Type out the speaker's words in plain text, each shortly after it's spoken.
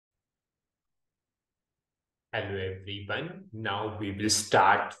Hello everyone. Now we will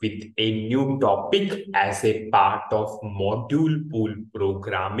start with a new topic as a part of module pool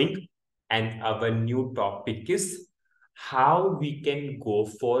programming. And our new topic is how we can go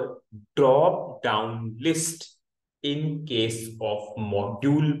for drop down list in case of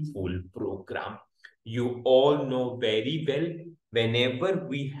module pool program. You all know very well whenever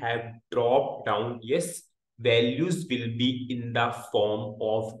we have drop down, yes, values will be in the form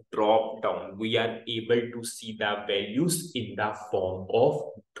of drop down. We are able to see the values in the form of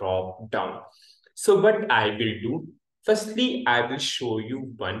drop down. So what I will do, firstly, I will show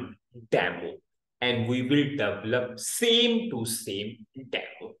you one demo and we will develop same to same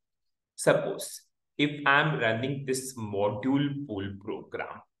demo. Suppose if I'm running this module pool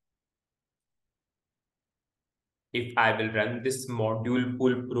program, if I will run this module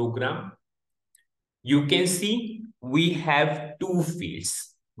pool program, you can see we have two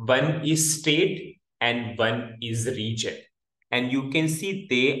fields. One is state and one is region. And you can see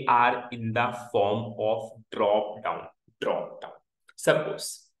they are in the form of drop down, drop down.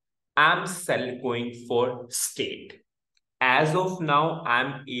 Suppose I'm going for state. As of now,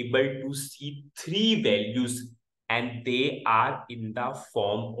 I'm able to see three values and they are in the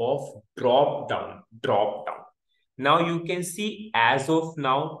form of drop down, drop down. Now you can see as of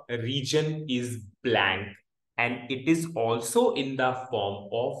now, region is blank and it is also in the form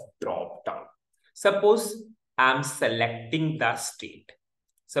of drop down. Suppose I'm selecting the state.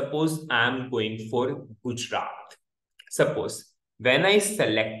 Suppose I'm going for Gujarat. Suppose when I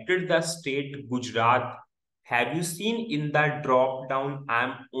selected the state Gujarat, have you seen in the drop down,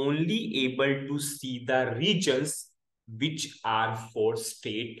 I'm only able to see the regions which are for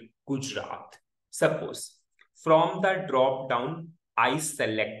state Gujarat. Suppose from the drop down, I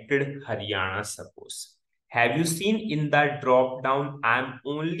selected Haryana, suppose. Have you seen in the drop down, I'm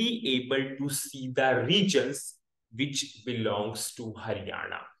only able to see the regions which belongs to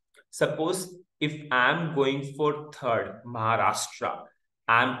Haryana. Suppose if I'm going for third, Maharashtra,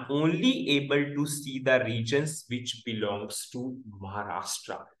 I'm only able to see the regions which belongs to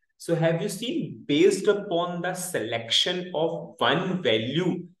Maharashtra. So have you seen, based upon the selection of one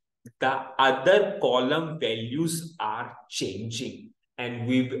value, the other column values are changing, and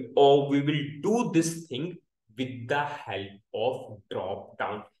we will do this thing with the help of drop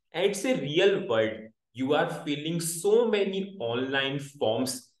down. And it's a real world. You are filling so many online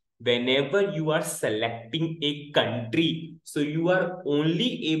forms. Whenever you are selecting a country, so you are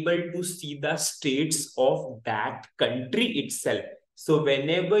only able to see the states of that country itself. So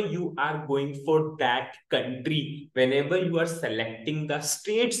whenever you are going for that country, whenever you are selecting the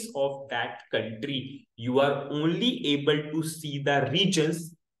states of that country, you are only able to see the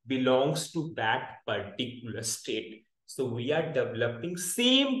regions belongs to that particular state. So we are developing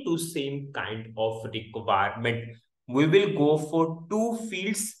same to same kind of requirement. We will go for two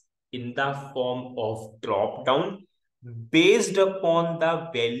fields in the form of drop down. Based upon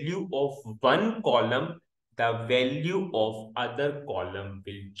the value of one column, the value of other column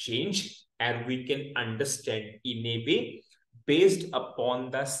will change, and we can understand in a way, based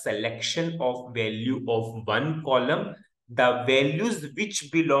upon the selection of value of one column, the values which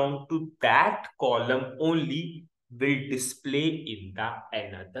belong to that column only will display in the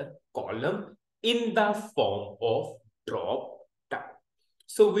another column in the form of drop down.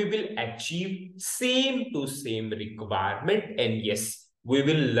 So we will achieve same to same requirement, and yes, we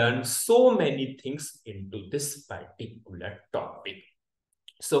will learn so many things into this particular topic.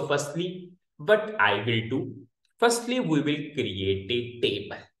 So firstly, what I will do, firstly, we will create a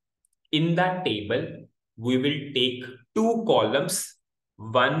table. In that table, we will take two columns,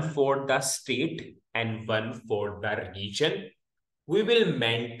 one for the state and one for the region. We will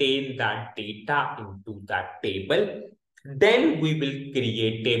maintain that data into that table. Then we will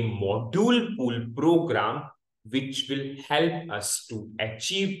create a module pool program which will help us to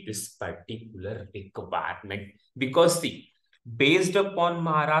achieve this particular requirement. Because see, based upon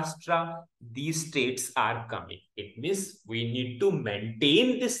Maharashtra, these states are coming. It means we need to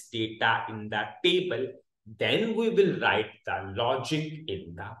maintain this data in that table. Then we will write the logic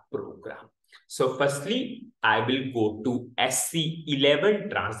in the program. So firstly, I will go to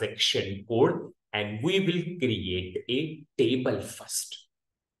SC11 transaction code and we will create a table first.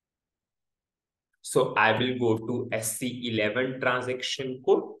 So I will go to SC11 transaction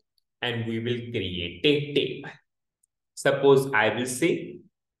code and we will create a table. Suppose I will say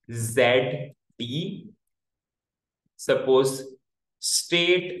ZT, suppose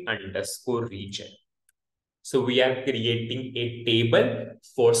state underscore region. So we are creating a table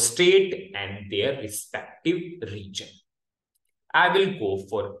for state and their respective region. I will go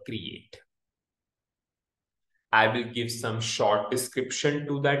for create. I will give some short description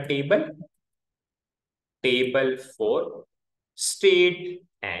to the table. Table for state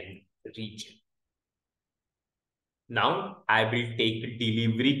and region. Now I will take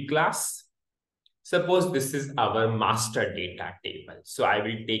delivery class. Suppose this is our master data table. So I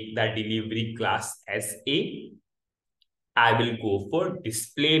will take the delivery class as A. I will go for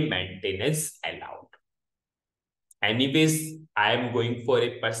display maintenance allowed. Anyways, I am going for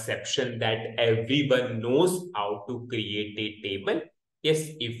a perception that everyone knows how to create a table. Yes,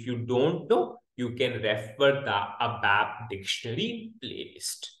 if you don't know, you can refer the ABAP dictionary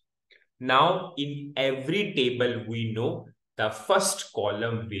playlist. Now, in every table, we know the first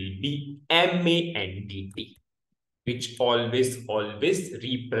column will be MANDT, which always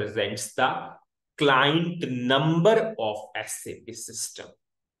represents the client number of SAP system.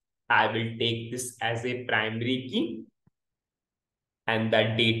 I will take this as a primary key, and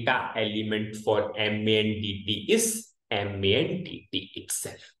the data element for MANDT is MANDT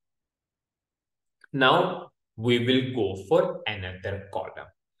itself. Now we will go for another column.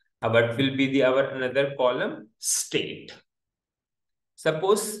 What will be our another column? State.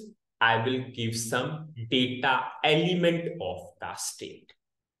 Suppose I will give some data element of the state.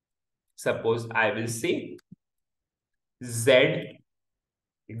 Suppose I will say ZDE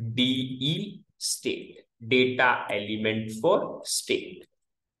state, data element for state.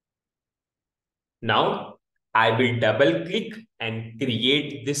 Now I will double click and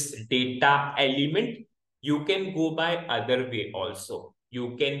create this data element. You can go by other way also.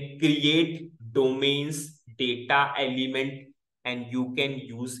 You can create domains, data element, and you can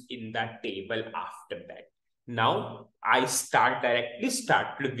use in the table after that. Now I directly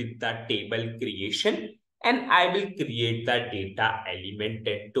started with the table creation, and I will create the data element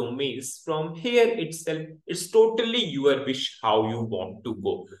and domains from here itself. It's totally your wish how you want to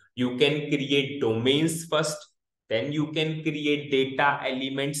go. You can create domains first, then you can create data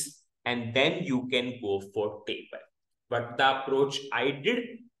elements, and then you can go for table. But the approach I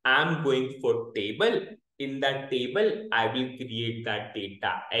did, I'm going for table. In that table, I will create that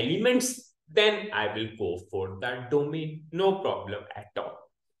data elements, then I will go for that domain. No problem at all.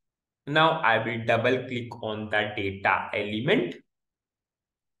 Now I will double click on the data element.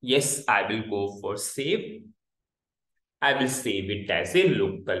 Yes, I will go for save. I will save it as a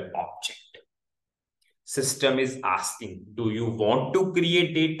local object. System is asking, do you want to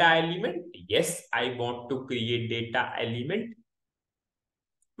create data element? Yes, I want to create data element.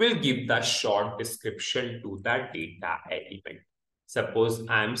 We'll give the short description to the data element. Suppose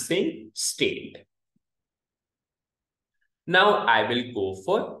I'm saying state. Now I will go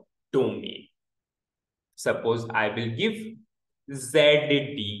for domain. Suppose I will give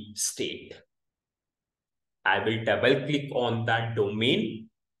ZD state. I will double click on that domain.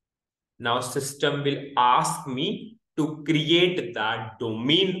 Now system will ask me to create that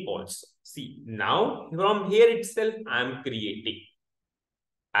domain also. See, now from here itself, I'm creating.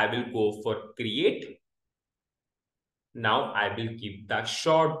 I will go for create. Now I will give the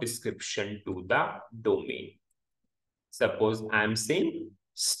short description to the domain. Suppose I'm saying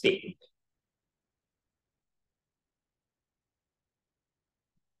state.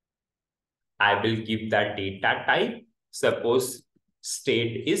 I will give the data type. Suppose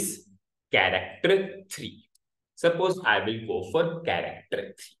state is character 3. Suppose I will go for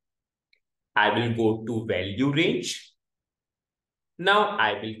character 3. I will go to value range. Now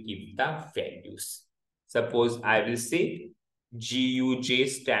I will give the values. Suppose I will say GUJ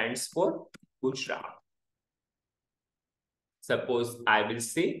stands for Gujarat. Suppose I will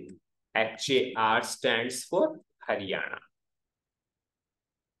say HAR stands for Haryana.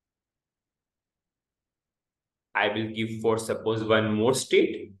 I will give for suppose one more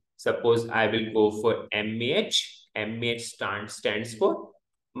state. Suppose I will go for MAH. MAH stands for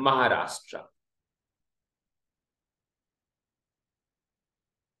Maharashtra.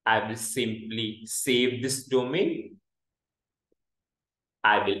 I will simply save this domain.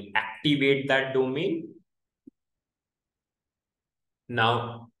 I will activate that domain.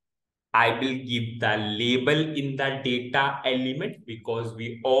 Now I will give the label in the data element, because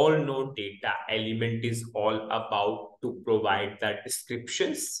we all know data element is all about to provide the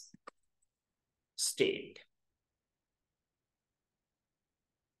descriptions. State.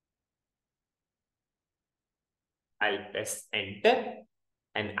 I'll press enter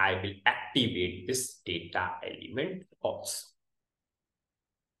and I will activate this data element also.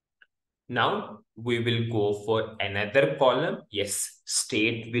 Now we will go for another column. Yes,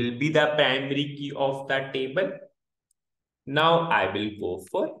 state will be the primary key of the table. Now I will go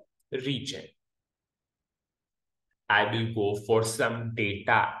for region. I will go for some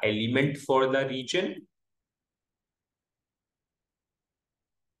data element for the region.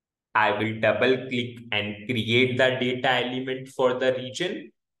 I will double click and create the data element for the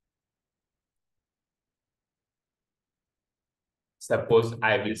region. Suppose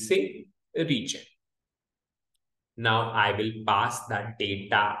I will say region. Now I will pass that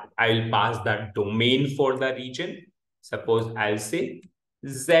data. I will pass that domain for the region. Suppose I'll say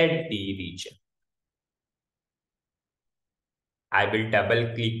ZD region. I will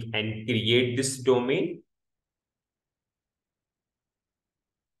double click and create this domain.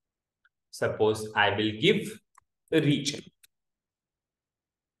 Suppose I will give region.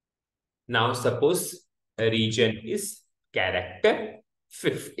 Now suppose region is character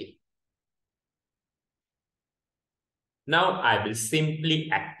 50. Now I will simply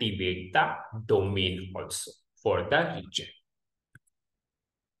activate the domain also for the region.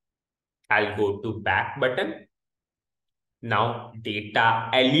 I'll go to back button. Now data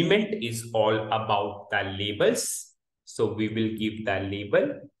element is all about the labels. So we will give the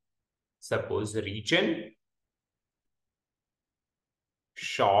label. Suppose region,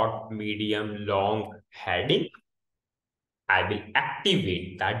 short, medium, long heading. I will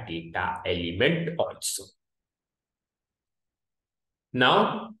activate the data element also.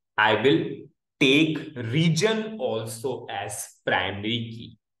 Now I will take region also as primary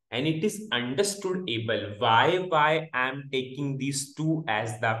key. And it is understandable why I am taking these two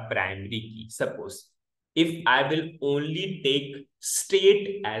as the primary key. Suppose if I will only take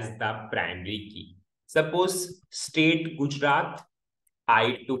state as the primary key. Suppose state Gujarat,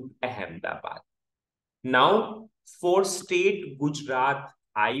 I took Ahmedabad. Now for state Gujarat,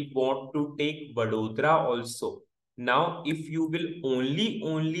 I want to take Vadodara also. Now, if you will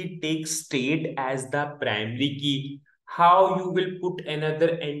only take state as the primary key, how you will put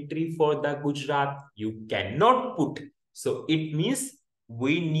another entry for the Gujarat? You cannot put. So it means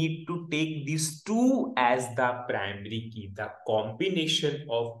we need to take these two as the primary key. The combination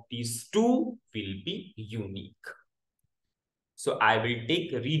of these two will be unique. So I will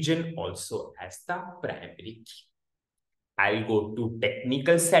take region also as the primary key. I'll go to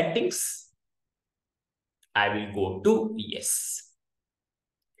technical settings. I will go to yes.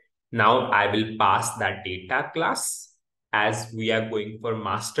 Now I will pass that data class as we are going for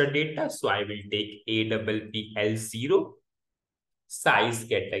master data. So I will take AWPL0, size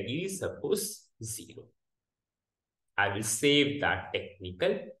category, suppose 0. I will save that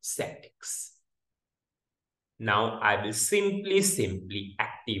technical settings. Now I will simply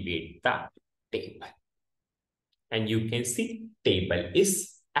activate the table. And you can see table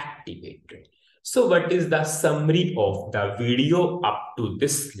is activated. So what is the summary of the video up to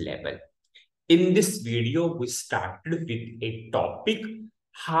this level? In this video, we started with a topic,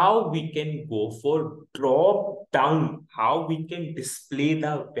 how we can go for drop down, how we can display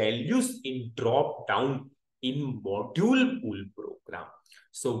the values in drop down in module pool program.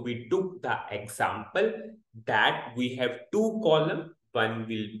 So we took the example that we have two columns, one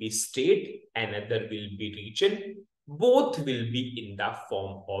will be state, another will be region. Both will be in the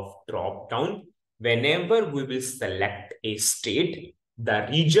form of drop down. Whenever we will select a state, the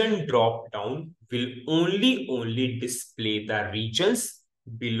region drop down will only display the regions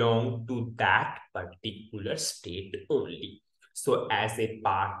belong to that particular state only. So as a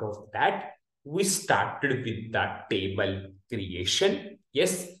part of that, we started with the table creation.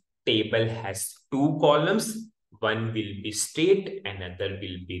 Yes, table has two columns. One will be state, another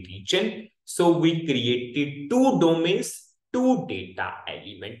will be region. So we created two domains, two data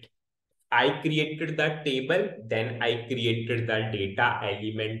element. I created the table, then I created the data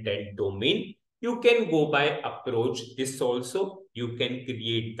element and domain. You can go by approach this also. You can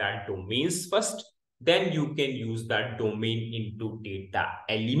create the domains first, then you can use that domain into data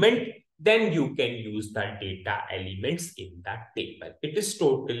element, then you can use the data elements in that table. It is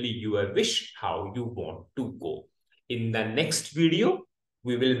totally your wish how you want to go. In the next video,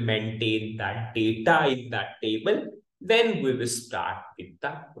 we will maintain that data in that table. Then we will start with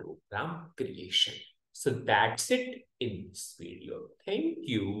the program creation. So that's it in this video. Thank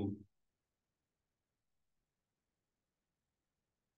you.